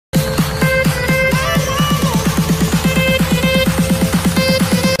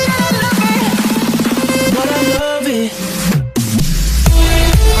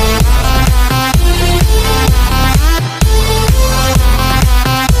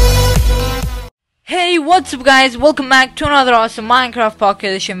What's up guys, welcome back to another awesome Minecraft Pocket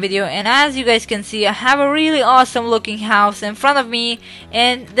Edition video. And as you guys can see, I have a really awesome looking house in front of me.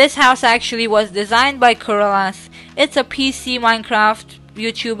 And this house actually was designed by Corellas. It's a PC Minecraft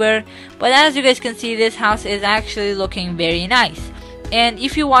YouTuber, but as you guys can see, this house is actually looking very nice. And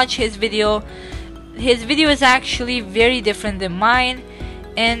if you watch his video is actually very different than mine.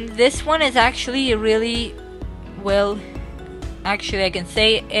 And this one is actually really, well, actually I can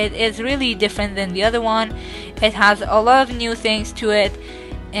say it is really different than the other one. It has a lot of new things to it,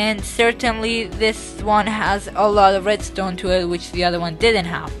 and certainly this one has a lot of redstone to it, which the other one didn't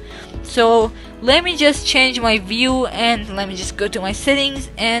have. So let me just change my view, and let me just go to my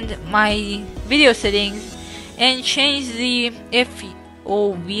settings and my video settings and change the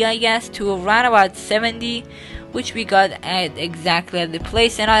FOV, I guess, to around about 70, which we got at exactly at the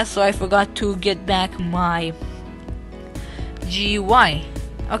place. And also I forgot to get back my GUI.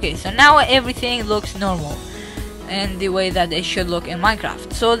 Okay, so now everything looks normal and the way that it should look in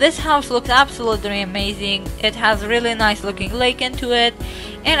Minecraft. So this house looks absolutely amazing. It has a really nice looking lake into it,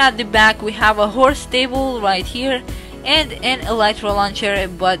 and at the back we have a horse stable right here and an elytra launcher,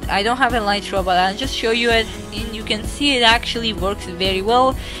 but I don't have an elytra, but I'll just show you it, and you can see it actually works very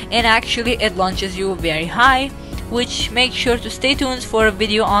well, and actually it launches you very high, which make sure to stay tuned for a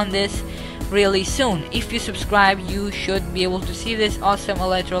video on this really soon. If you subscribe, you should be able to see this awesome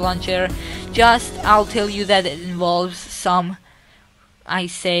elytra launcher. Just I'll tell you that it involves some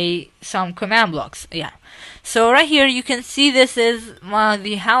command blocks. Yeah, so right here you can see this is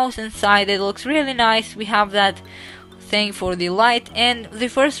the house inside. It looks really nice. We have that thing for the light, and the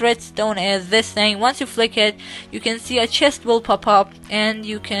first redstone is this thing. Once you flick it, you can see a chest will pop up, and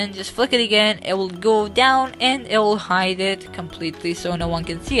you can just flick it again, it will go down and it will hide it completely so no one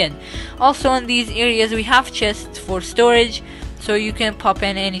can see it. Also in these areas we have chests for storage, so you can pop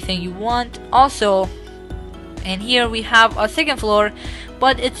in anything you want. Also, and here we have a second floor,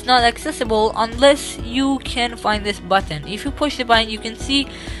 but it's not accessible unless you can find this button. If you push the button, you can see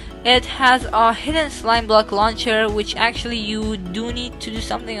it has a hidden slime block launcher, which actually you do need to do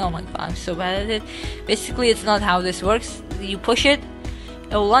something. Oh my god, I'm so bad at it. Basically, it's not how this works. You push it,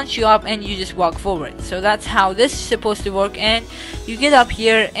 it will launch you up, and you just walk forward. So that's how this is supposed to work. And you get up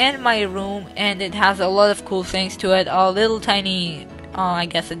here in my room, and it has a lot of cool things to it. A little tiny, I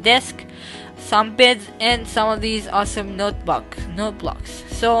guess, a desk, some beds, and some of these awesome note blocks.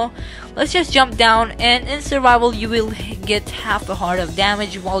 So let's just jump down, and in survival you will get half a heart of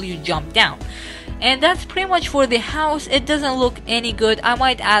damage while you jump down. And that's pretty much for the house. It doesn't look any good. I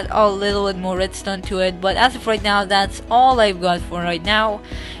might add a little bit more redstone to it, but as of right now, that's all I've got for right now.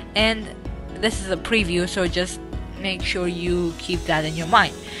 And this is a preview, so just make sure you keep that in your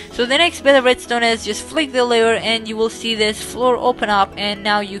mind. So the next bit of redstone is just flick the lever, and you will see this floor open up, and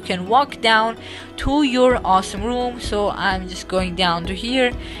now you can walk down to your awesome room. So I'm just going down to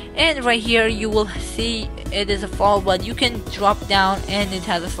here, and right here you will see it is a fall, but you can drop down, and it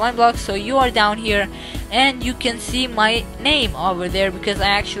has a slime block. So you are down here, and you can see my name over there because I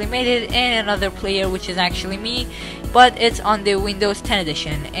actually made it, and another player, which is actually me, but it's on the Windows 10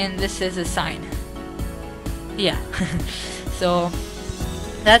 edition, and this is a sign. Yeah. So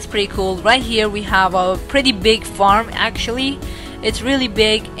that's pretty cool. Right here we have a pretty big farm. Actually, it's really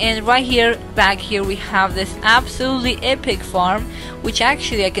big. And right here, back here, we have this absolutely epic farm, which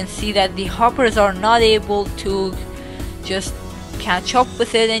actually I can see that the hoppers are not able to just catch up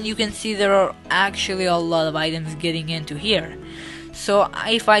with it, and you can see there are actually a lot of items getting into here. So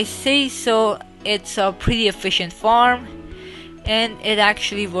if I say so, it's a pretty efficient farm, and it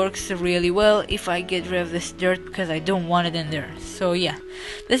actually works really well. If I get rid of this dirt because I don't want it in there. So yeah,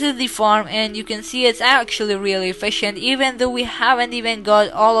 this is the farm, and you can see it's actually really efficient, even though we haven't even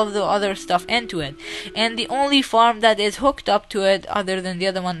got all of the other stuff into it. And the only farm that is hooked up to it, other than the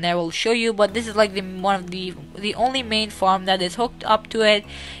other one that I will show you, but this is like the only main farm that is hooked up to it,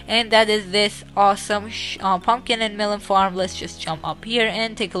 and that is this awesome pumpkin and melon farm. Let's just jump up here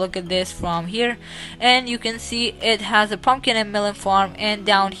and take a look at this from here, and you can see it has a pumpkin and melon farm. And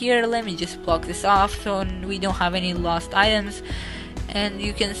down here, let me just block this off so we don't have any lost items. And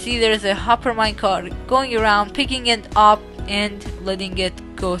you can see there's a hopper minecart going around, picking it up and letting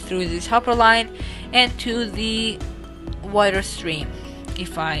it go through this hopper line and to the water stream,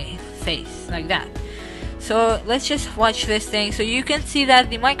 if I face like that. So let's just watch this thing. So you can see that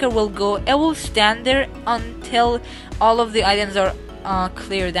the minecart will go, it will stand there until all of the items are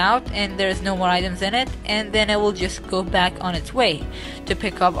cleared out and there's no more items in it, and then it will just go back on its way to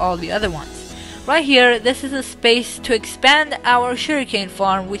pick up all the other ones. Right here, this is a space to expand our sugarcane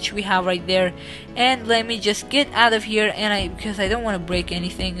farm, which we have right there. And let me just get out of here, and because I don't want to break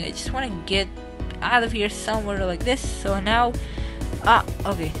anything, I just want to get out of here somewhere like this. So now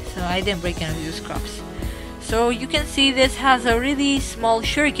okay, so I didn't break any of these crops. So you can see this has a really small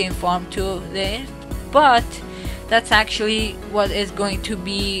sugarcane farm to there, but that's actually what is going to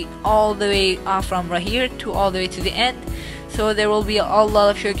be all the way from right here to all the way to the end. So there will be a lot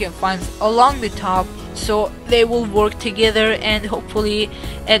of sugarcane farms along the top, so they will work together and hopefully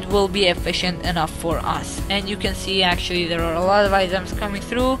it will be efficient enough for us. And you can see actually there are a lot of items coming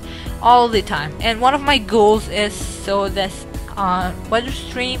through all the time, and one of my goals is so this water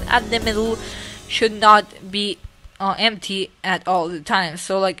stream at the middle should not be empty at all the time.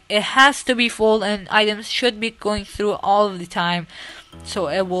 So like it has to be full and items should be going through all of the time, so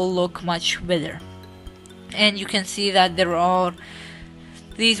it will look much better. And you can see that there are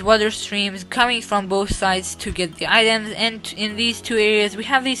these water streams coming from both sides to get the items, and in these two areas we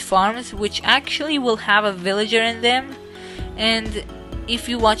have these farms which actually will have a villager in them. And if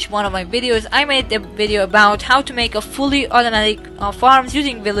you watch one of my videos, I made a video about how to make a fully automatic farms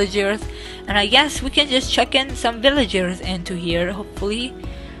using villagers, and I guess we can just chuck in some villagers into here hopefully.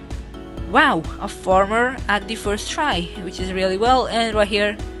 Wow, a farmer at the first try, which is really well. And right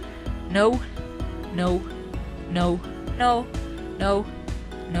here, no, no, no, no, no,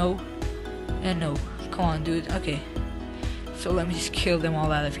 no, and no. Come on, dude. Okay, so let me just kill them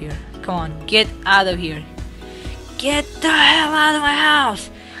all out of here. Come on, get out of here. Get the hell out of my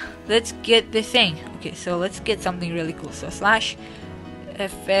house. Let's get the thing. Okay, so let's get something really cool. So slash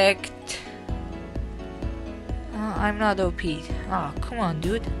effect. I'm not OP. Oh, come on,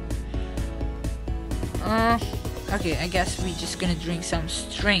 dude. Okay, I guess we're just gonna drink some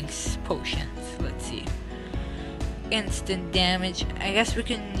strength potions. Let's see. Instant damage. I guess we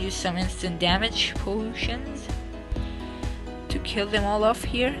can use some instant damage potions to kill them all off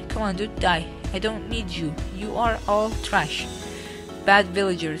here. Come on, dude, die. I don't need you. You are all trash. Bad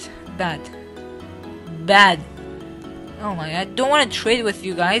villagers. Bad. Bad. Oh my god, I don't want to trade with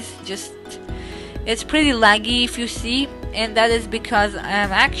you guys. Just, it's pretty laggy if you see, and that is because I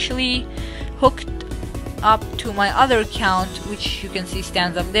am actually hooked up to my other account, which you can see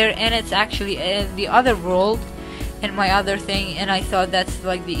stands up there, and it's actually in the other world and my other thing, and I thought that's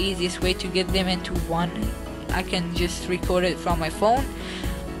like the easiest way to get them into one. I can just record it from my phone.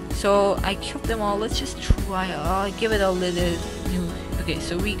 So I killed them all. Let's just try. Give it a little new. Okay,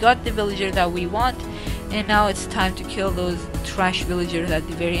 so we got the villager that we want, and now it's time to kill those trash villagers at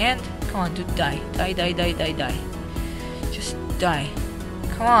the very end. Come on, dude, die. Die, die, die, die, die. Just die.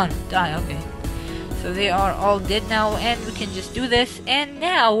 Come on, die. Okay. So they are all dead now, and we can just do this. And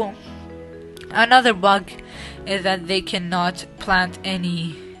now, another bug is that they cannot plant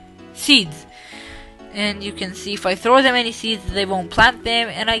any seeds. And you can see if I throw them any seeds, they won't plant them,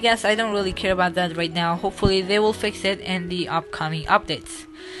 and I guess I don't really care about that right now. Hopefully they will fix it in the upcoming updates.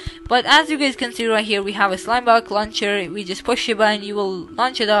 But as you guys can see right here, we have a slime block launcher. We just push a button, you will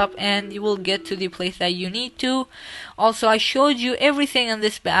launch it up, and you will get to the place that you need to. Also, I showed you everything on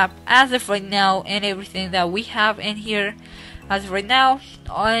this map as of right now, and everything that we have in here as of right now.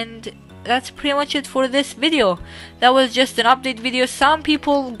 And that's pretty much it for this video. That was just an update video. Some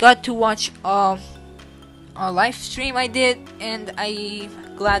people got to watch a live stream I did, and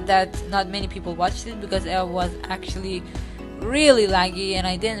I'm glad that not many people watched it because it was actually really laggy and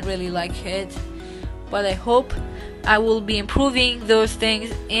I didn't really like it. But I hope I will be improving those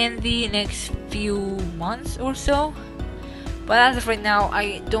things in the next few months or so. But as of right now,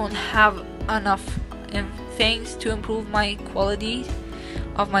 I don't have enough things to improve my quality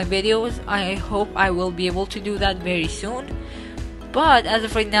of my videos. I hope I will be able to do that very soon. But as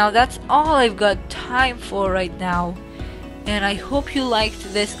of right now, that's all I've got time for right now, and I hope you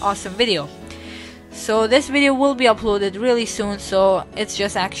liked this awesome video. So this video will be uploaded really soon, so it's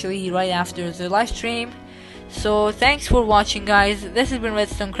just actually right after the live stream. So thanks for watching, guys. This has been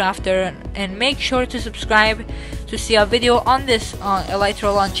Redstone Crafter, and make sure to subscribe to see a video on this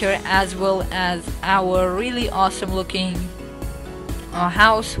elytra launcher, as well as our really awesome looking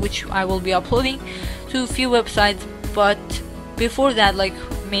house, which I will be uploading to a few websites. But before that, like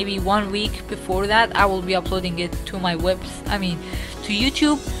maybe 1 week before that, I will be uploading it to my to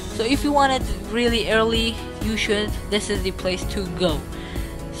YouTube. So if you want it really early, you should. This is the place to go.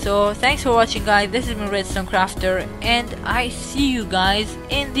 So thanks for watching, guys. This has been Redstone Crafter, and I see you guys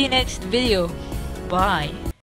in the next video. Bye.